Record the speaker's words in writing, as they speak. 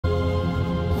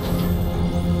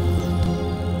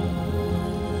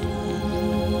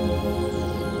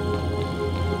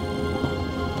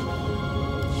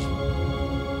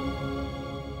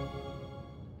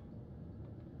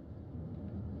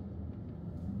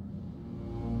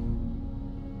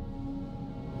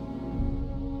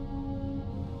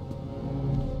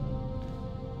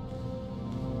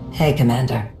Hey,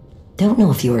 Commander. Don't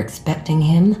know if you were expecting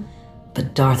him,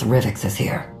 but Darth Rivix is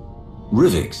here.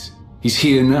 Rivix? He's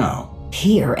here now?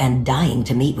 Here and dying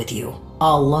to meet with you.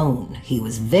 Alone. He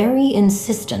was very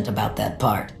insistent about that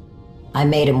part. I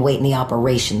made him wait in the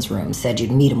operations room, said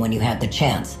you'd meet him when you had the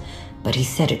chance, but he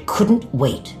said it couldn't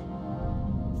wait.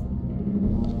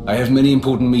 I have many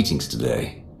important meetings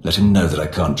today. Let him know that I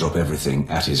can't drop everything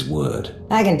at his word.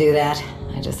 I can do that.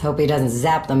 I just hope he doesn't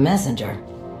zap the messenger.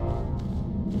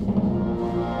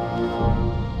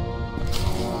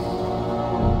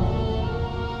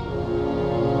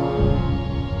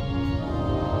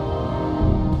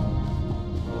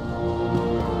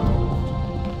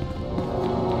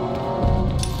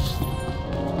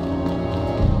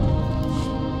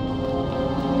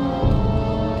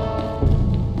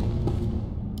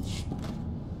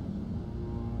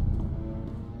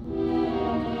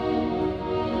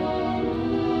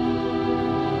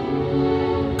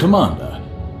 Commander,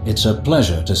 it's a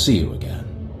pleasure to see you again.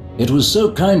 It was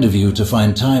so kind of you to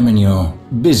find time in your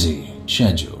busy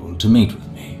schedule to meet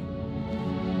with me.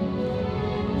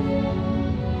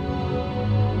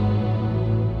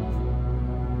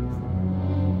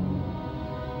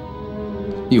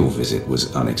 Your visit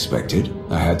was unexpected.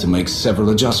 I had to make several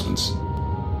adjustments.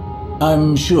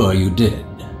 I'm sure you did.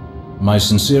 My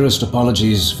sincerest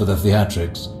apologies for the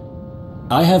theatrics.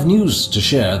 I have news to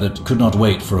share that could not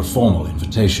wait for a formal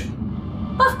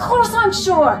invitation. Of course I'm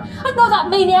sure! I'd know that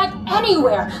maniac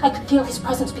anywhere! I could feel his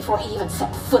presence before he even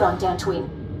set foot on Dantooine.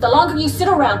 The longer you sit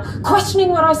around, questioning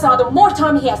what I saw, the more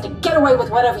time he has to get away with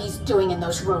whatever he's doing in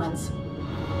those ruins.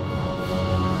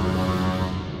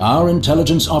 Our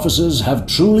intelligence officers have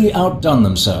truly outdone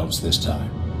themselves this time.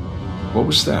 What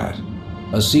was that?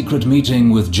 A secret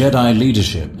meeting with Jedi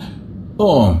leadership,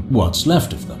 or what's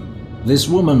left of them. This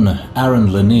woman,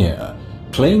 Aaron Lanier,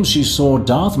 claims she saw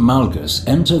Darth Malgus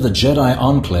enter the Jedi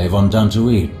enclave on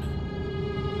Dantooine.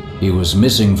 He was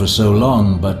missing for so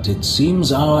long, but it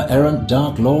seems our errant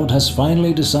Dark Lord has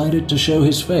finally decided to show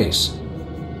his face.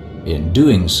 In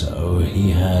doing so,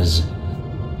 he has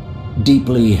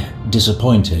deeply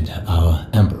disappointed our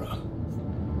Emperor.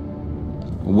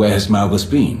 Where has Malgus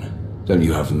been? Don't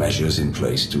you have measures in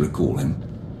place to recall him?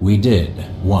 We did,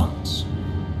 once.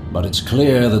 But it's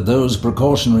clear that those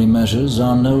precautionary measures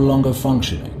are no longer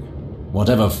functioning.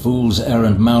 Whatever fool's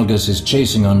errand Malgus is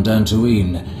chasing on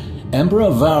Dantooine,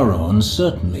 Emperor Vowron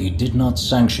certainly did not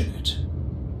sanction it.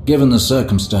 Given the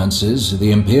circumstances,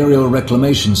 the Imperial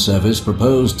Reclamation Service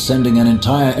proposed sending an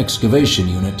entire excavation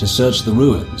unit to search the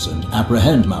ruins and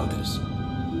apprehend Malgus.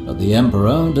 But the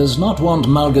Emperor does not want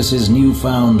Malgus's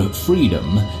newfound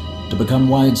freedom to become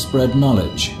widespread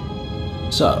knowledge.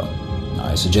 So,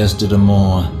 I suggested a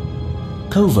more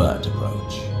covert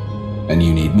approach. And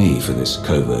you need me for this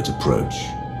covert approach?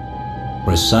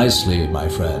 Precisely, my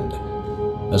friend.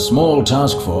 A small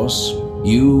task force,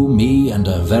 you, me, and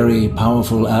a very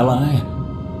powerful ally,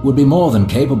 would be more than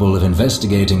capable of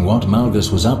investigating what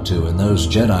Malgus was up to in those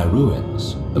Jedi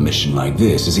ruins. A mission like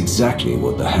this is exactly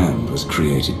what the Hand was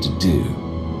created to do.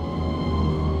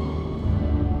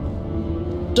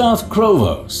 Darth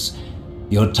Krovos,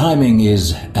 your timing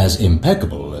is as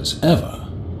impeccable as ever.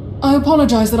 I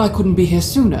apologize that I couldn't be here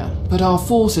sooner, but our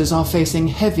forces are facing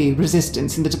heavy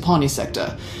resistance in the Tapani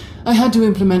sector. I had to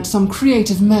implement some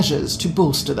creative measures to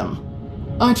bolster them.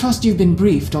 I trust you've been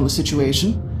briefed on the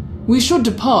situation. We should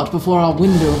depart before our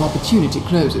window of opportunity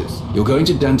closes. You're going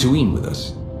to Dantooine with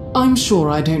us? I'm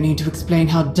sure I don't need to explain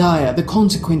how dire the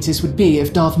consequences would be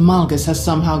if Darth Malgus has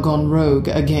somehow gone rogue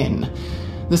again.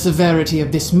 The severity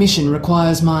of this mission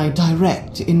requires my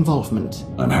direct involvement.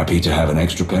 I'm happy to have an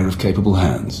extra pair of capable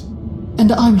hands.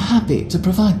 And I'm happy to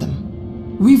provide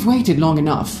them. We've waited long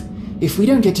enough. If we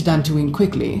don't get to Dantooine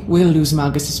quickly, we'll lose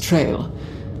Malgus's trail.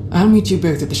 I'll meet you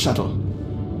both at the shuttle.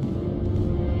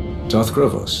 Darth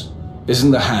Krovos,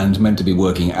 isn't the Hand meant to be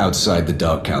working outside the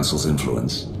Dark Council's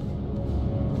influence?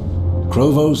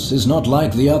 Krovos is not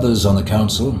like the others on the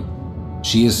Council.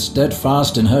 She is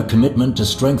steadfast in her commitment to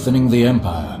strengthening the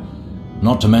Empire,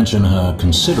 not to mention her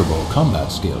considerable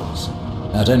combat skills.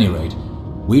 At any rate,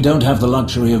 we don't have the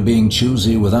luxury of being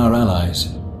choosy with our allies.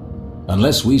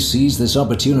 Unless we seize this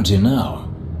opportunity now,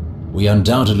 we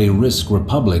undoubtedly risk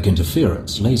Republic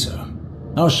interference later.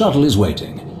 Our shuttle is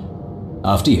waiting.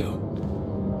 After you.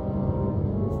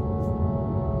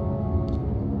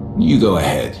 You go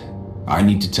ahead. I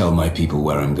need to tell my people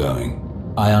where I'm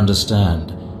going. I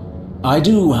understand. I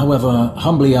do, however,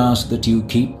 humbly ask that you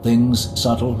keep things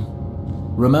subtle.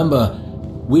 Remember,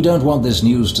 we don't want this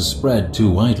news to spread too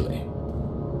widely.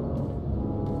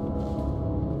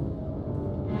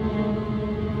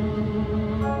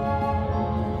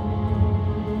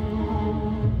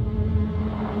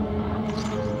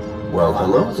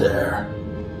 hello there.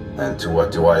 And to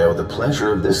what do I owe the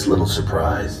pleasure of this little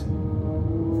surprise?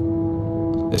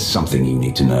 There's something you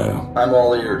need to know. I'm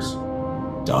all ears.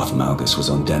 Darth Malgus was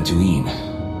on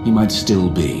Dantooine. He might still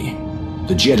be.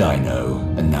 The Jedi know,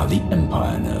 and now the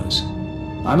Empire knows.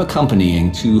 I'm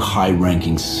accompanying 2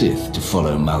 high-ranking Sith to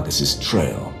follow Malgus's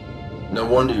trail. No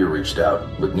wonder you reached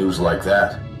out with news like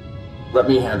that. Let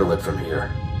me handle it from here.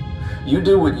 You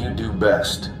do what you do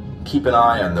best. Keep an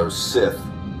eye on those Sith,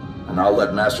 and I'll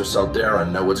let Master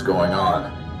Saldaran know what's going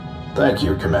on. Thank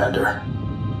you, Commander.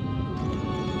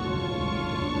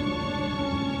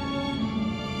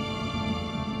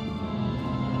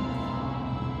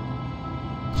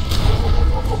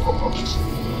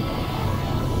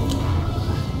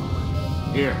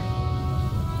 Here.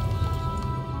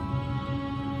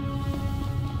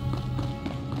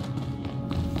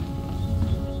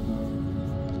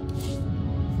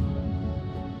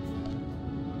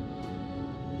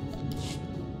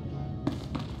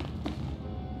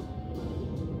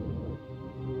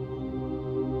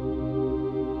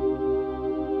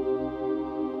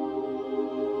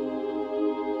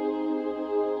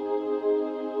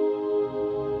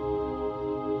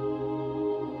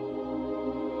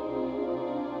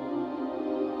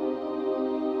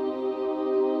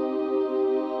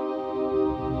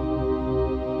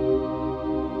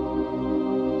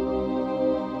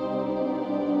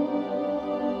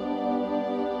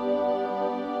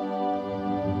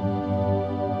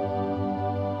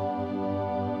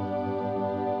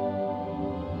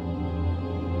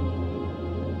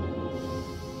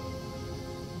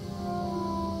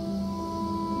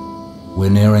 We're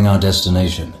nearing our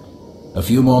destination. A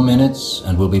few more minutes,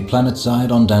 and we'll be planetside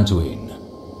on Dantooine.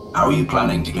 How are you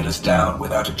planning to get us down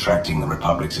without attracting the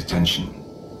Republic's attention?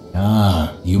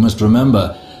 Ah, you must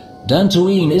remember,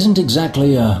 Dantooine isn't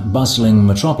exactly a bustling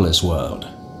metropolis world.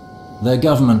 Their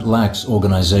government lacks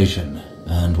organization,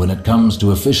 and when it comes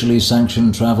to officially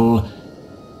sanctioned travel,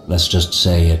 let's just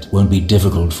say it won't be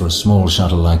difficult for a small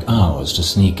shuttle like ours to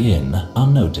sneak in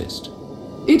unnoticed.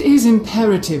 It is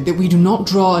imperative that we do not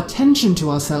draw attention to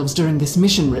ourselves during this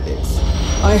mission, Ribbits.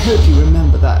 I hope you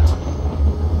remember that.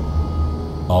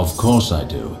 Of course I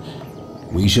do.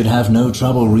 We should have no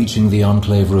trouble reaching the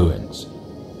Enclave ruins.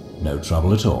 No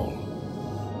trouble at all.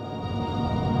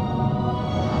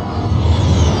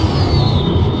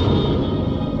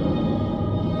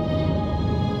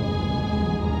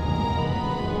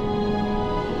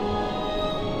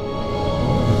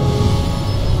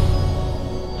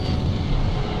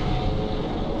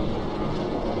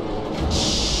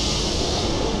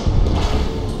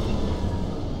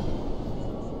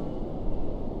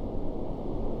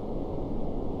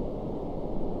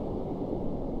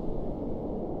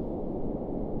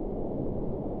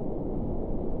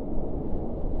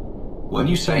 Weren't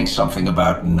you saying something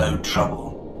about no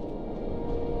trouble?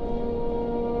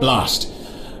 Blast!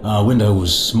 Our window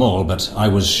was small, but I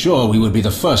was sure we would be the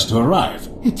first to arrive.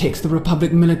 It takes the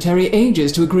Republic military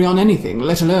ages to agree on anything,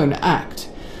 let alone act.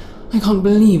 I can't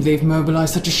believe they've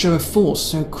mobilized such a show of force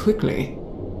so quickly.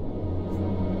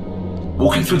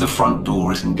 Walking through the front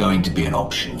door isn't going to be an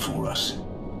option for us.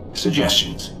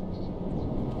 Suggestions?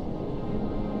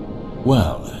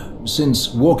 Well,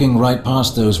 since walking right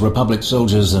past those Republic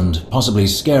soldiers and possibly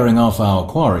scaring off our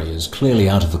quarry is clearly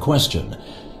out of the question,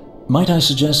 might I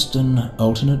suggest an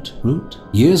alternate route?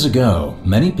 Years ago,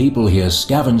 many people here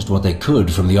scavenged what they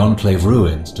could from the Enclave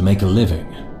ruins to make a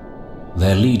living.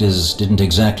 Their leaders didn't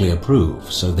exactly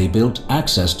approve, so they built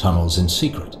access tunnels in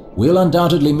secret. We'll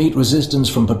undoubtedly meet resistance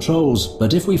from patrols,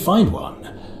 but if we find one,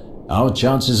 our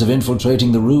chances of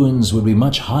infiltrating the ruins would be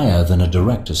much higher than a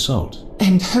direct assault.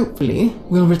 And hopefully,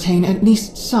 we'll retain at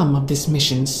least some of this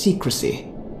mission's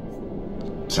secrecy.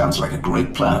 Sounds like a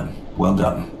great plan. Well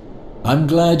done. I'm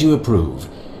glad you approve,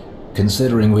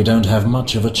 considering we don't have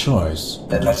much of a choice.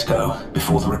 Then let's go,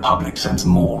 before the Republic sends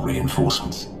more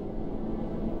reinforcements.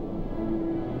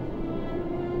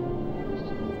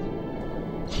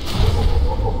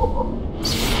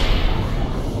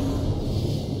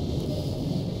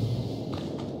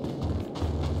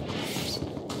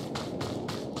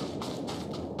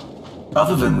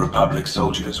 Other than Republic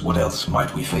soldiers, what else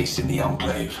might we face in the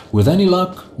Enclave? With any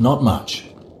luck, not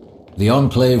much. The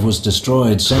Enclave was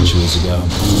destroyed centuries ago.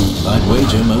 I'd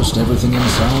wager most everything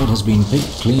inside has been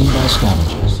picked clean by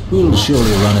scavengers. We'll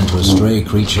surely run into a stray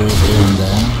creature here and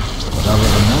there, but other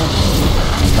than that,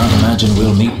 I can't imagine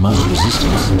we'll meet much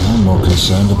resistance. I'm more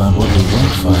concerned about what we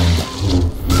won't find.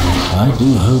 I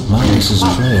do hope Magnus's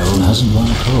trail hasn't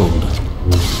run cold.